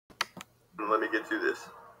Let me get through this.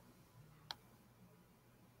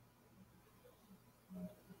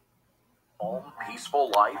 Calm,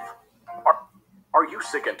 peaceful life? Are you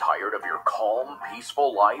sick and tired of your calm,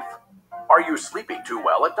 peaceful life? Are you sleeping too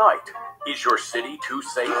well at night? Is your city too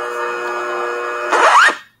safe?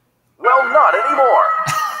 Well, not anymore.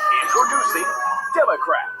 Introducing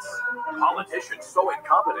Democrats. Politicians so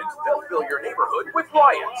incompetent they'll fill your neighborhood with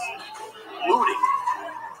riots, looting,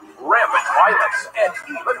 rampant violence, and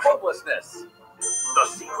even homelessness. The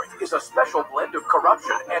secret is a special blend of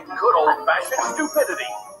corruption and good old-fashioned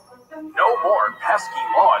stupidity. No more pesky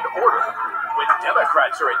law and order. When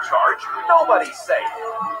Democrats are in charge, nobody's safe.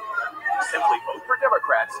 Simply vote for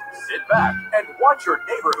Democrats, sit back, and watch your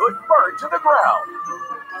neighborhood burn to the ground.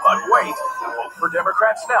 But wait, vote for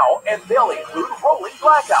Democrats now, and they'll include rolling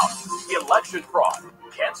blackouts, election fraud,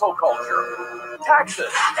 cancel culture,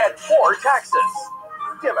 taxes, and more taxes.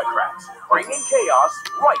 Democrats, bringing chaos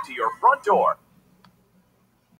right to your front door.